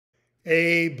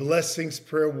Hey, blessings,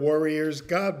 prayer warriors.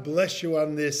 God bless you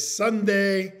on this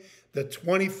Sunday, the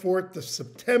 24th of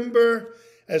September,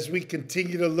 as we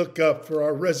continue to look up for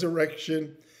our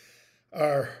resurrection.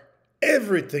 Our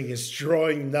everything is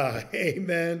drawing nigh.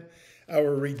 Amen.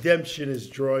 Our redemption is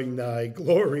drawing nigh.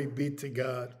 Glory be to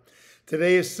God.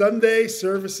 Today is Sunday,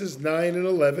 services 9 and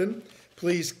 11.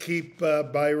 Please keep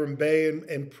Byron Bay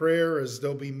in prayer as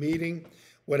they'll be meeting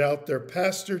without their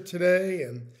pastor today,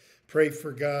 and pray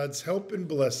for God's help and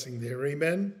blessing there.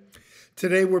 Amen.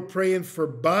 Today we're praying for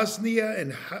Bosnia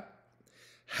and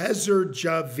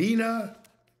Herzegovina.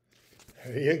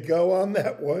 There you go on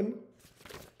that one.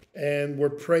 And we're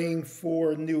praying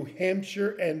for New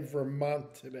Hampshire and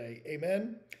Vermont today.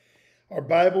 Amen. Our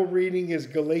Bible reading is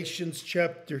Galatians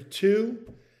chapter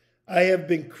 2. I have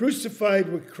been crucified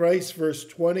with Christ, verse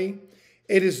 20.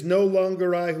 It is no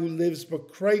longer I who lives,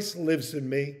 but Christ lives in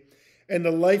me. And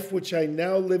the life which I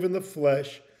now live in the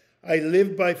flesh, I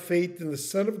live by faith in the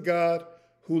Son of God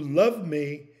who loved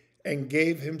me and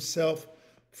gave himself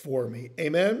for me.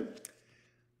 Amen.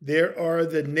 There are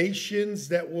the nations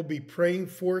that we'll be praying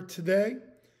for today.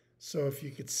 So if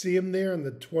you could see them there on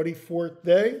the 24th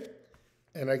day.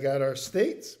 And I got our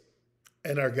states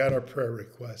and I got our prayer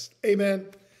request. Amen.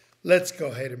 Let's go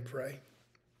ahead and pray.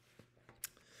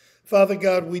 Father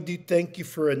God, we do thank you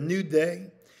for a new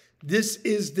day. This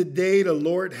is the day the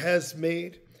Lord has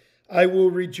made. I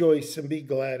will rejoice and be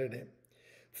glad in it.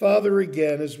 Father,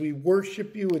 again, as we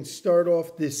worship you and start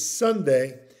off this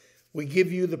Sunday, we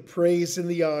give you the praise and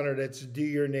the honor that's due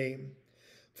your name.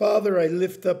 Father, I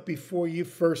lift up before you,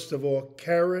 first of all,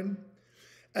 Karen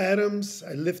Adams.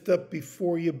 I lift up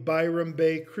before you Byron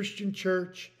Bay Christian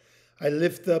Church. I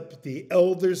lift up the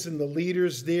elders and the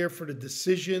leaders there for the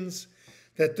decisions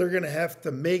that they're going to have to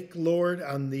make, Lord,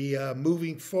 on the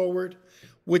moving forward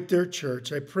with their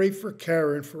church. I pray for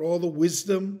Karen for all the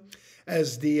wisdom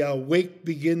as the wake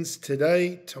begins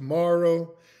today,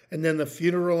 tomorrow, and then the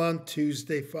funeral on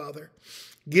Tuesday, Father.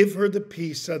 Give her the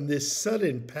peace on this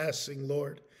sudden passing,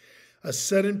 Lord. A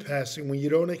sudden passing when you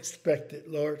don't expect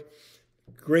it, Lord.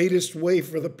 Greatest way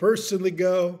for the person to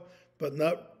go, but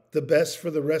not the best for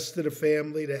the rest of the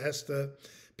family that has to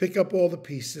pick up all the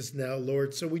pieces now,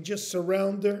 Lord. So we just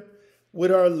surround her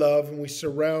with our love, and we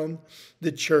surround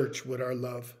the church with our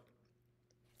love.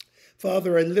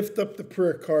 Father, I lift up the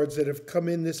prayer cards that have come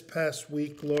in this past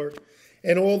week, Lord,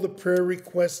 and all the prayer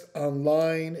requests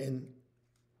online and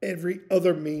every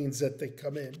other means that they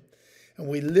come in. And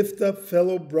we lift up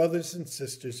fellow brothers and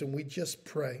sisters, and we just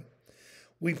pray.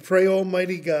 We pray,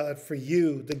 Almighty God, for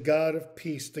you, the God of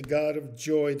peace, the God of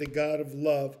joy, the God of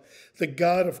love, the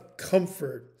God of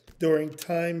comfort during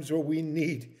times where we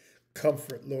need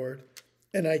comfort, Lord.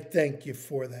 And I thank you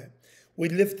for that. We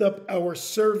lift up our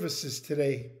services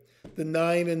today, the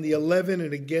 9 and the 11,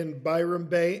 and again, Byron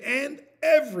Bay and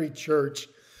every church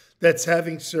that's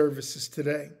having services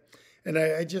today. And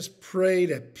I just pray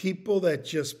that people that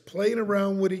just playing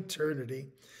around with eternity,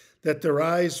 that their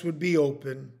eyes would be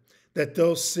open, that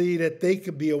they'll see that they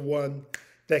could be a one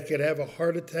that could have a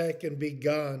heart attack and be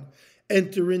gone,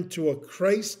 enter into a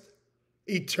Christ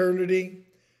eternity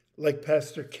like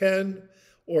Pastor Ken,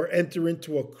 or enter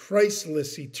into a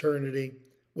Christless eternity,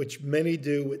 which many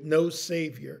do, with no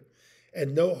Savior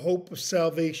and no hope of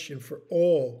salvation for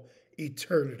all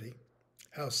eternity.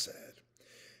 How sad.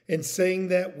 In saying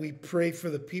that, we pray for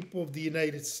the people of the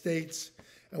United States,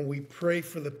 and we pray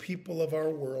for the people of our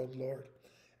world, Lord.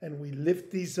 And we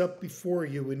lift these up before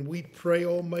you, and we pray,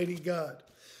 Almighty God,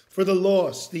 for the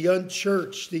lost, the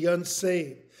unchurched, the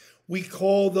unsaved. We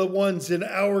call the ones in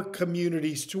our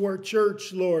communities to our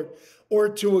church, Lord, or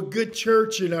to a good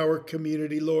church in our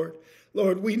community, Lord.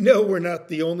 Lord, we know we're not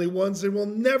the only ones, and we'll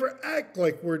never act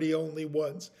like we're the only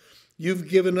ones. You've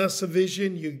given us a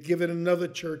vision. You've given another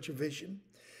church a vision.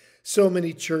 So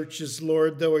many churches,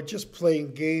 Lord, though, are just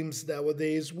playing games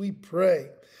nowadays. We pray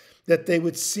that they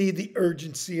would see the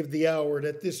urgency of the hour,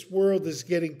 that this world is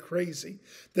getting crazy,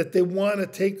 that they want to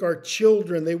take our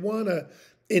children, they want to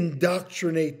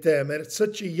indoctrinate them at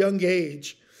such a young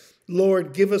age.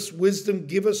 Lord, give us wisdom,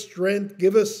 give us strength,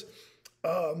 give us,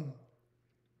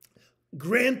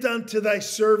 grant unto thy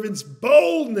servants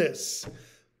boldness,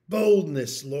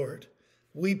 Lord.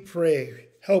 We pray,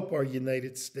 help our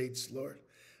United States, Lord.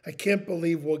 I can't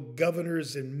believe what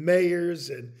governors and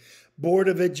mayors and Board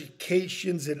of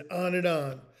Educations and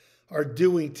on are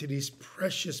doing to these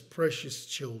precious, precious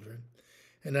children.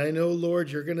 And I know, Lord,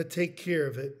 you're going to take care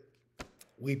of it.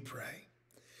 We pray.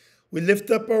 We lift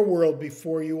up our world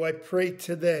before you. I pray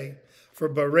today for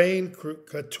Bahrain,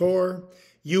 Qatar,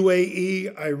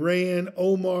 UAE, Iran,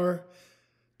 Oman,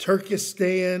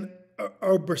 Turkestan,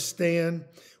 Uzbekistan.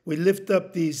 We lift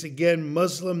up these, again,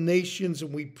 Muslim nations,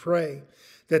 and we pray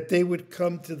that they would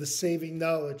come to the saving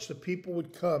knowledge. The people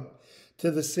would come to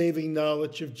the saving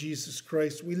knowledge of Jesus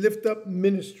Christ. We lift up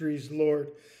ministries,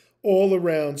 Lord, all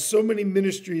around. So many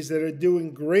ministries that are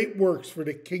doing great works for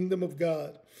the kingdom of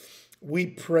God. We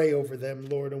pray over them,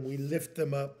 Lord, and we lift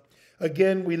them up.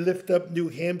 Again, we lift up New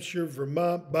Hampshire,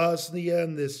 Vermont, Bosnia,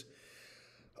 and this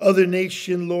other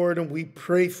nation, Lord, and we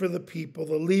pray for the people,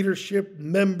 the leadership,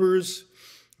 members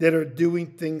that are doing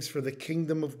things for the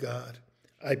kingdom of God.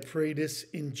 I pray this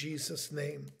in Jesus'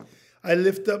 name. I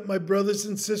lift up my brothers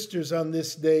and sisters on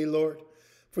this day, Lord,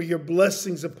 for your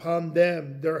blessings upon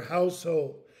them, their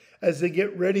household, as they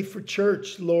get ready for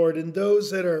church, Lord, and those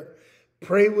that are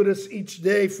pray with us each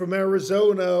day from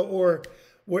Arizona or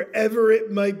wherever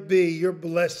it might be, your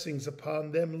blessings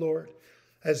upon them, Lord,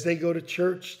 as they go to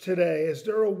church today, as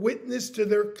they're a witness to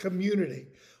their community.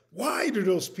 Why do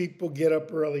those people get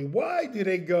up early? Why do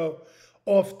they go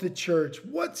off to church?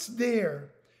 What's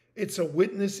there? It's a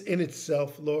witness in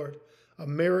itself, Lord.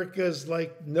 America is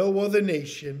like no other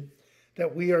nation,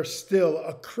 that we are still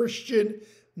a Christian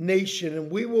nation, and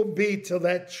we will be till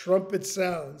that trumpet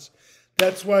sounds.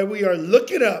 That's why we are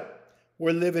looking up.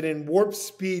 We're living in warp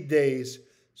speed days.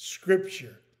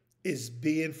 Scripture is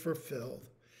being fulfilled.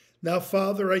 Now,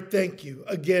 Father, I thank you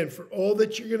again for all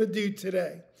that you're going to do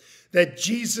today, that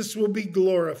Jesus will be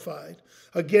glorified.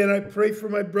 Again, I pray for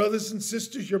my brothers and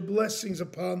sisters, your blessings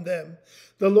upon them.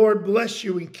 The Lord bless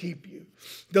you and keep you.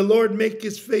 The Lord make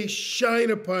his face shine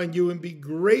upon you and be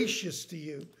gracious to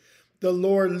you. The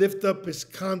Lord lift up his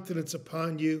countenance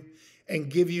upon you and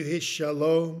give you his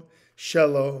shalom,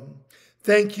 shalom.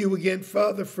 Thank you again,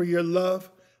 Father, for your love.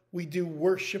 We do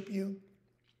worship you.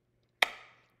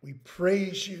 We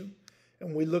praise you,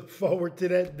 and we look forward to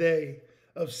that day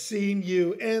of seeing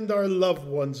you and our loved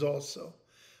ones also.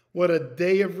 What a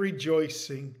day of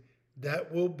rejoicing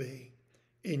that will be.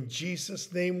 In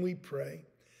Jesus' name we pray.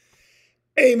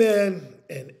 Amen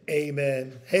and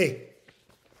amen. Hey,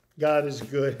 God is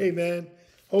good. Amen.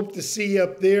 Hope to see you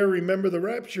up there. Remember, the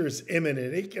rapture is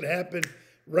imminent. It can happen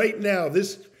right now.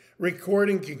 This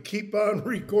recording can keep on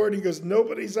recording because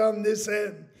nobody's on this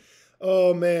end.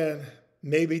 Oh, man.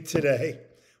 Maybe today.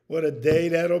 What a day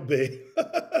that'll be.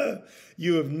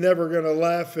 You have never going to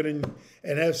laugh and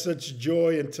have such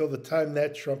joy until the time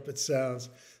that trumpet sounds.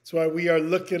 That's why we are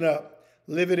looking up,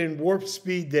 living in warp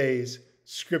speed days.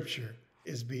 Scripture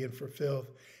is being fulfilled.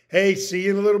 Hey, see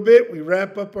you in a little bit. We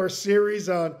wrap up our series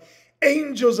on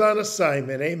angels on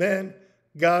assignment. Amen.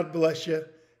 God bless you.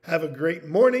 Have a great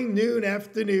morning, noon,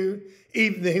 afternoon,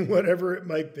 evening, whatever it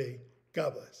might be.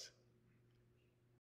 God bless.